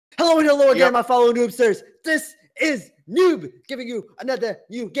Hello and hello again, my fellow noobsters. This is Noob giving you another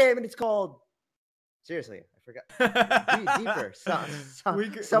new game, and it's called. Seriously, I forgot. Deeper. We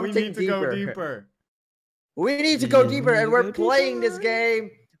need to go deeper. We need to go deeper, and we're playing this game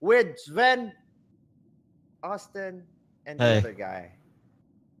with Sven, Austin, and the other guy.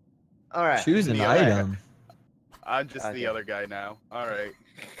 All right. Choose an item. I'm just the other guy now. All right.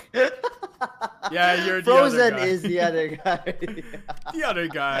 Yeah, you're the Frozen other guy. is the other guy. The other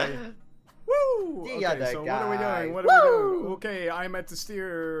guy. Woo! The Okay, other so guy. what are we doing? What are we doing? Okay, I'm at the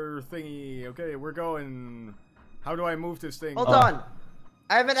steer thingy. Okay, we're going. How do I move this thing? Hold on.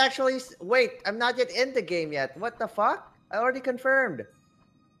 I haven't actually. Wait, I'm not yet in the game yet. What the fuck? I already confirmed.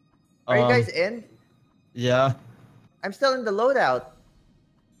 Are you guys in? Yeah. I'm still in the loadout.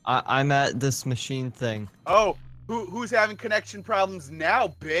 I'm at this machine thing. Oh, who's having connection problems now,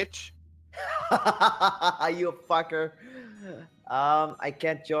 bitch? You fucker. I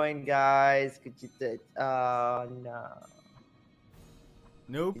can't join, guys. Could you? No.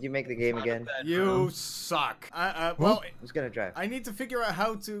 Nope. Did you make the game again? You suck. Well, who's gonna drive? I need to figure out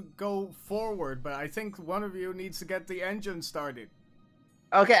how to go forward, but I think one of you needs to get the engine started.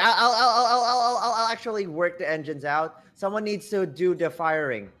 Okay, I'll actually work the engines out. Someone needs to do the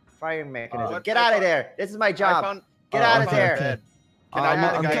firing mechanism. Get out of there. This is my job. Get out of there. Okay. Can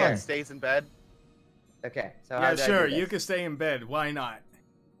I be the guy that stays in bed? Okay. So yeah, sure. You can stay in bed. Why not?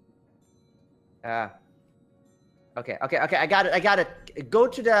 Okay. I got it. Go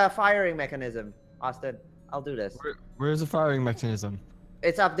to the firing mechanism, Austin. I'll do this. Where's the firing mechanism?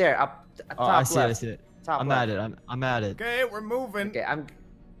 It's up there. Top I see left. it. I see it. Top I'm left. at it. I'm at it. Okay, we're moving. Okay,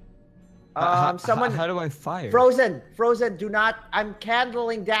 Someone. How do I fire? Frozen. Do not. I'm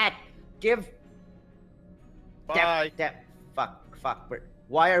handling that. Give. Bye. Fuck.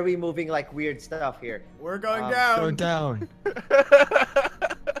 Why are we moving like weird stuff here? We're going down. Go down.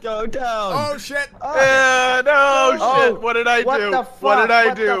 Go down. Oh shit. Shit. What did I do? What the fuck? What did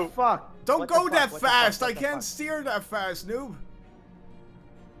I do? What the fuck? Don't go that fast. I can't steer that fast, noob.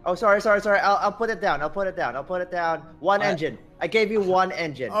 Oh, sorry. I'll put it down. I'll put it down. One engine. I gave you one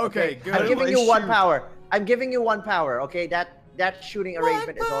engine. Okay, good. I'm giving you one power. Okay, that shooting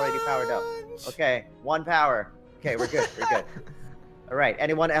arrangement is already powered up. Okay, one power. Okay, we're good. All right.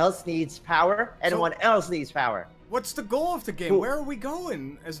 Anyone else needs power? Anyone else needs power? What's the goal of the game? Where are we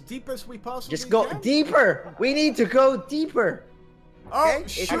going? As deep as we possibly Just go deeper. We need to go deeper. Oh, okay?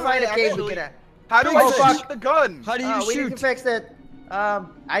 If you find a cave, we can. How do I shoot the gun? How do you shoot? We need to fix it.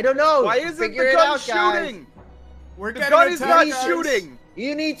 I don't know. Why isn't Figure the it gun out, shooting? We're the gun is not guys. shooting.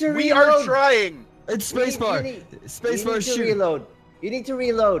 You need to reload. We are trying. It's spacebar. Spacebar shoot. Reload. You need to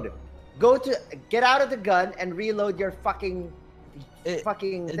reload. Get out of the gun and reload your fucking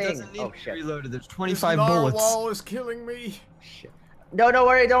thing. Doesn't need oh to shit. be reloaded. There's 25 this bullets. wall is killing me. Shit. No, don't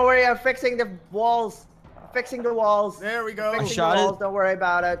worry. I'm fixing the walls. There we go. Fixing the walls. Don't worry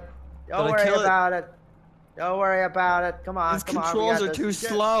about it. Don't worry about it. Come on. These controls are too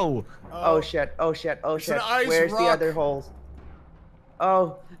slow. Oh shit. Where's rock. the other holes?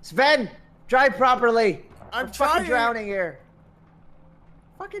 Oh, Sven, drive properly. I'm fucking drowning here.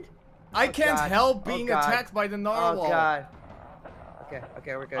 Fucking. I can't help being attacked by the narwhal. Oh god.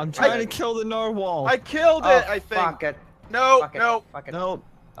 Okay, we're good. I'm trying to kill the narwhal. I killed it, I think. Fuck it. No. Nope.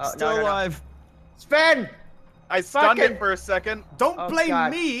 Still alive. Sven! I stunned it for a second. Don't blame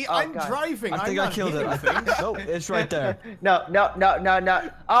me. I'm driving. I think I killed it. Nope, it's right there. No.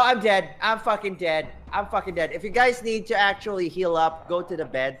 Oh, I'm dead. I'm fucking dead. If you guys need to actually heal up, go to the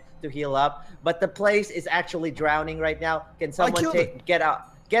bed to heal up. But the place is actually drowning right now. Can someone get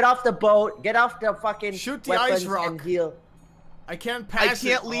off the boat, get off the fucking shoot the ice rock and heal. I can't pass. I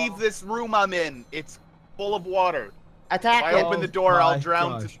can't leave this room I'm in. It's full of water. Attack it. If I open the door, I'll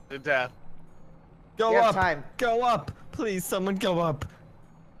drown to death. Go up. Please, someone go up.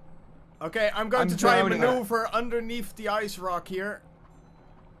 Okay, I'm going to try and maneuver underneath the ice rock here.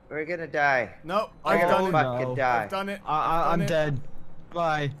 We're gonna die. No, I've done it. I've done it. I'm dead.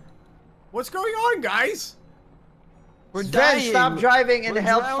 Bye. What's going on, guys? We're dying. Stop driving and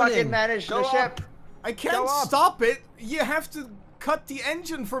help fucking manage the ship. I can't stop it. You have to cut the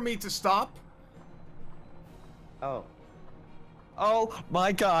engine for me to stop. Oh. Oh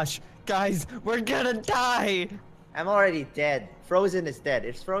my gosh. Guys, we're gonna die. I'm already dead. Frozen is dead.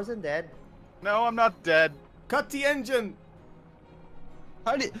 Is Frozen dead? No, I'm not dead. Cut the engine.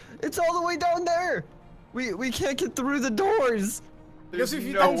 It's all the way down there. We can't get through the doors. Because if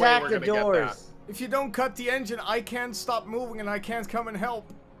you don't attack the doors. If you don't cut the engine, I can't stop moving and I can't come and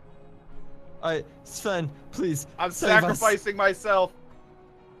help. Alright, Sven, please. I'm sacrificing myself.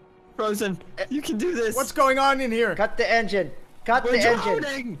 Frozen, you can do this. What's going on in here? Cut the engine. Cut the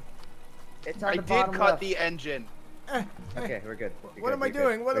engine. It's on I the did bottom cut left. the engine. Okay, we're good. What am I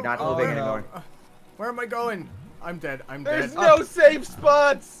doing? What We're am not I moving doing? anymore. Where am I going? I'm dead. I'm There's dead. no safe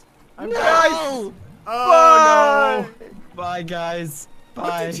spots. I'm No! dead. Oh no! Bye, guys. Bye.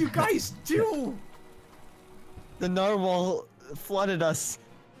 What did you guys do? The narwhal flooded us.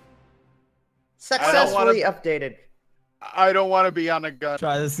 Successfully updated. I don't want to be on a gun.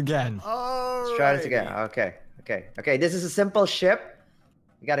 Try this again. Let's try this again. Okay. This is a simple ship.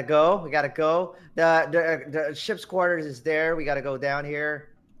 We gotta go. The ship's quarters is there. We gotta go down here.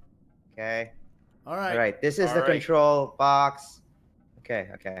 Okay. All right. All right. This is All the right. control box. Okay.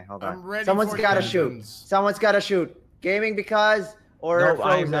 Hold on. I'm ready Someone's for gotta dungeons. shoot. Someone's gotta shoot. GamingBecause or No,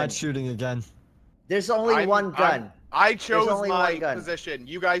 Frozen. I'm not shooting again. There's only one gun. I chose only my one gun. position.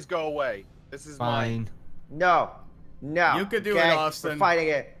 You guys go away. This is mine. Fine. No. You could do it, Austin. We're fighting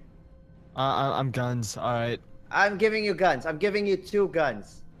it. I'm guns. All right. I'm giving you guns. I'm giving you 2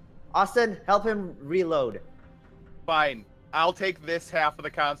 guns. Austin, help him reload. Fine. I'll take this half of the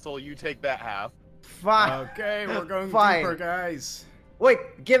console. You take that half. Fine. Okay, we're going Fine. deeper, guys. Wait,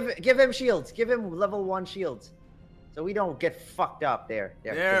 give him shields. Give him level 1 shields. So we don't get fucked up there.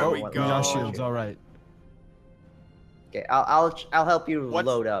 There we We go. got shields. All right. Okay, I'll help you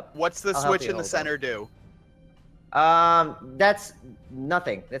load up. What's the I'll help switch you in the hold center do? That's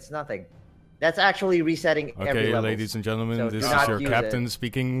nothing. That's nothing. That's actually resetting every Okay, level. ladies and gentlemen, So this do is not your use captain it.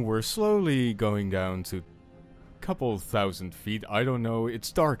 speaking. We're slowly going down to a couple thousand feet. I don't know.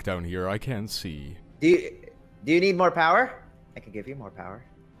 It's dark down here. I can't see. Do you need more power? I can give you more power.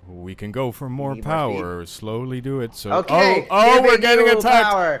 We can go for more Need more power. Slowly do it. So Okay. oh, we're giving getting you attacked.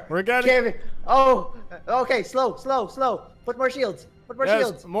 Power. We're getting. Okay. Slow. Put more shields. Yes,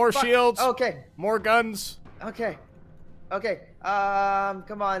 Shields. more Fuck. shields. Okay. More guns. Okay.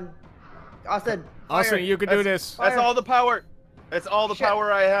 Come on, Austin. Austin, fire. you can do this. That's all the power. That's all the Shit.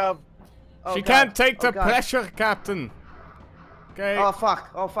 power I have. Oh, She God. can't take the God. pressure, Captain. Okay. Oh fuck.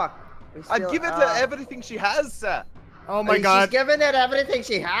 We I've still- given to everything she has, sir. Oh my God. She's giving it everything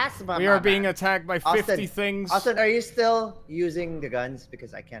she has. We are being attacked by 50 Austin, things. Austin, are you still using the guns?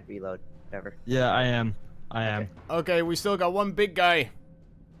 Because I can't reload. Whatever. Yeah, I am. I am. Okay, we still got one big guy.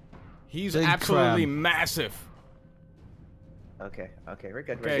 He's Big absolutely crab. massive. Okay, we're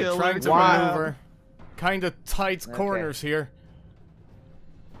good. Okay, Kill trying it. to Wow. maneuver. Kind of tight Okay. corners here.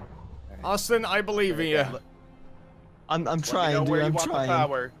 Austin, I believe in you. I'm Let me trying, know dude. where you I'm want the trying.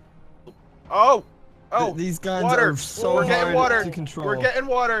 power. Oh, These guns water. are so We're getting hard water. to control. We're getting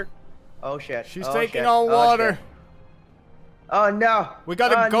water. Oh shit. She's oh, taking shit. all Oh, water. shit. Oh no. We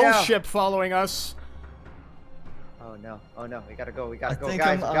got a Oh, ghost no. ship following us. Oh no. We gotta go. I Guys. think We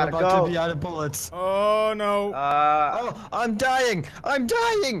I'm gotta about go. to be out of bullets. Oh no. Oh, I'm dying! I'm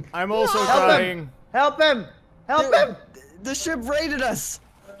dying! I'm also Help dying. him. Help him. The ship raided us!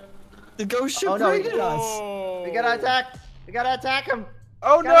 The ghost ship Oh, no. raided us! Oh. We gotta attack him.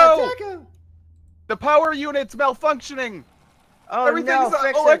 Oh Gotta no! attack him. The power unit's malfunctioning. Oh Everything's no.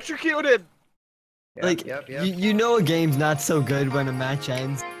 Fix it. electrocuted. Yep, Like, yep. you know a game's not so good when a match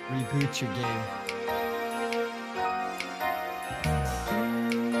ends. Reboot your game.